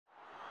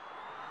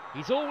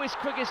He's always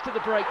quickest to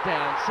the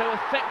breakdown, so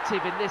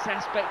effective in this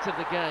aspect of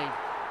the game.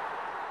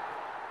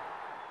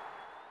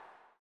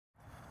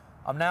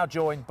 I'm now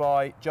joined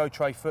by Joe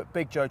Trayfoot,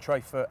 big Joe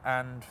Trayfoot,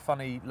 and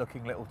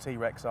funny-looking little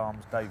T-Rex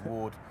arms, Dave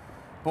Ward.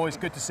 Boys,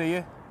 good to see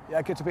you.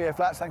 Yeah, good to be here,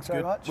 Flats. Thanks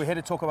very much. We're here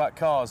to talk about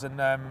cars, and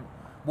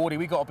Wardy,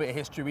 we got a bit of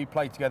history. We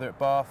played together at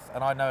Bath,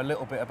 and I know a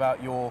little bit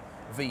about your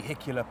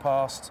vehicular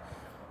past.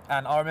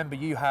 And I remember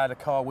you had a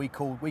car we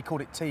called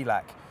it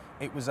T-Lac.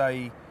 It was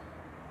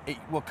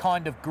were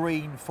kind of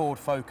green Ford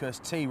Focus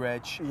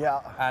T-Reg. Yeah.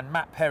 And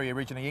Matt Perry,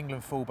 originally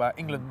England fullback,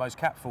 England most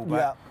capped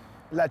fullback.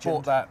 Yeah.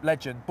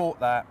 Legend. Bought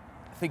that,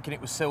 thinking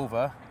it was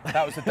silver.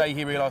 That was the day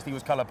he realised he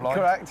was colourblind.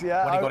 Correct.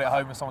 Yeah. When he got it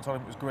home and someone told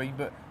him it was green.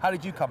 But how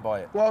did you come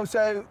by it? Well,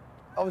 so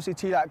obviously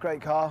T-Lac,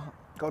 great car.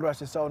 God rest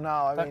his soul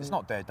now. I mean, it's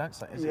not dead, don't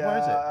say it. Yeah, Where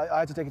is it? I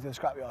had to take it to the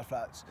scrapyard,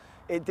 Flats.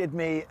 It did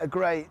me a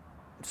great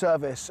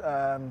service.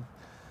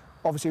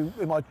 Obviously,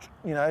 in my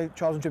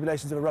trials and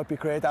tribulations of a rugby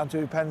career, down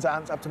to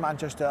Penzance, up to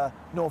Manchester,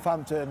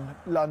 Northampton,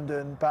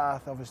 London,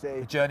 Bath,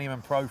 obviously. A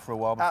journeyman pro for a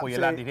while before you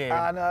landed here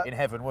in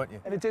heaven, weren't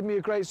you? And it did me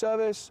a great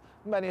service.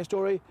 Many a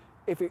story.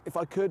 If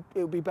I could,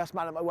 it would be best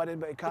man at my wedding,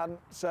 but it can't.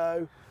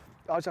 So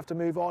I just have to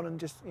move on and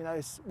just,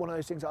 it's one of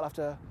those things I'll have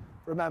to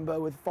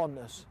remember with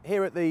fondness.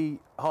 Here at the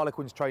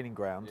Harlequins training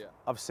ground,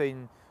 I've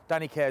seen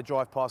Danny Kerr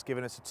drive past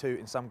giving us a toot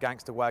in some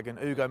gangster wagon,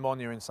 Ugo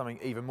Monya in something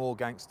even more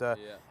gangster.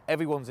 Yeah.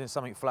 Everyone's in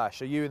something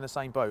flash. Are you in the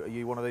same boat? Are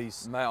you one of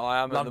these Mate,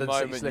 I am London at the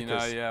moment, city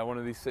slickers? one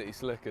of these city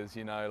slickers,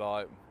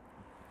 like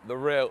the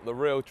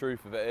real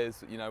truth of it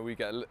is,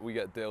 we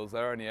get deals.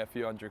 They're only a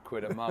few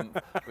 £100 a month,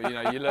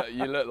 but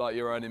you look like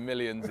you're earning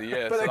millions a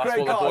year. But so they're that's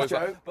great what cars, the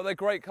boys Joe. But they're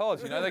great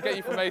cars, they get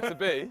you from A to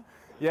B.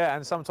 Yeah,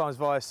 and sometimes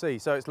via sea,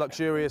 so it's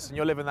luxurious and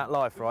you're living that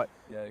life, right?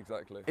 Yeah,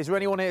 exactly. Is there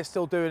anyone here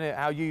still doing it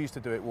how you used to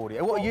do it,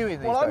 Wardy? What are you in these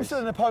days? Well, I'm still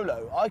in a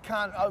Polo. I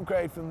can't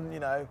upgrade from,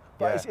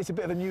 but it's a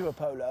bit of a newer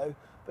Polo.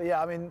 But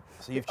yeah, I mean...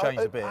 So you've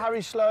changed a bit.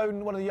 Harry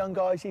Sloan, one of the young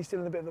guys, he's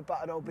still in a bit of a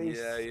battered old beast.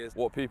 Yeah, he is.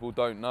 What people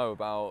don't know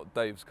about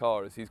Dave's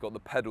car is he's got the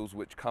pedals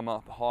which come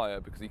up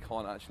higher because he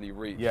can't actually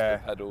reach the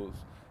pedals.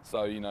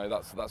 So,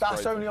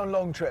 that's only on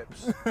long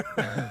trips.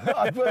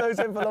 I put those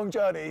in for long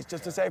journeys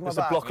just to save my back.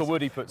 It's a block of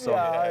wood he puts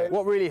on.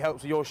 What really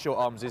helps with your short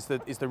arms is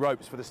the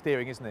ropes for the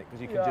steering, isn't it?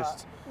 Because you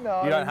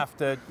can you don't have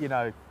to,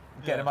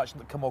 get in a much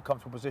more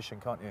comfortable position,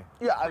 can't you?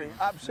 Yeah, I mean,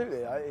 absolutely.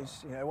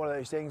 It's one of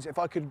those things. If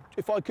I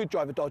could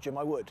drive a Dodgem,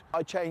 I would.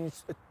 I changed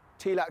a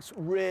T-Lac's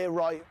rear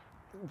right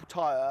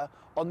tyre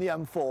on the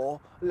M4,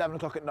 11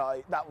 o'clock at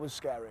night. That was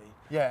scary.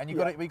 Yeah,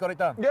 and we got it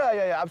done.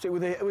 Yeah,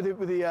 absolutely.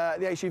 With the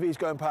HCVs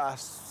going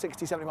past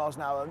 60, 70 miles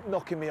an hour,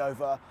 knocking me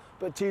over.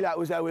 But T-Lac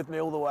was there with me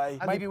all the way.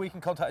 And maybe we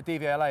can contact a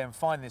DVLA and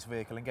find this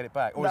vehicle and get it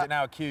back, or is it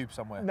now a cube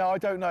somewhere? No, I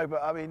don't know.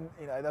 But I mean,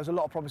 there was a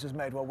lot of promises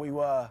made while we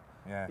were.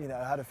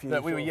 Had a few.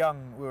 Look, we were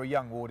young,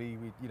 Wardy.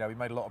 We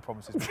made a lot of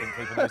promises we didn't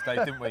keep in those days,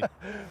 didn't we?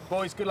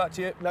 Boys, good luck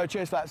to you. No,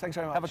 cheers, Flats. Thanks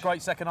very much. Have a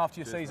great second half to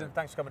your season. Mate.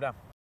 Thanks for coming down.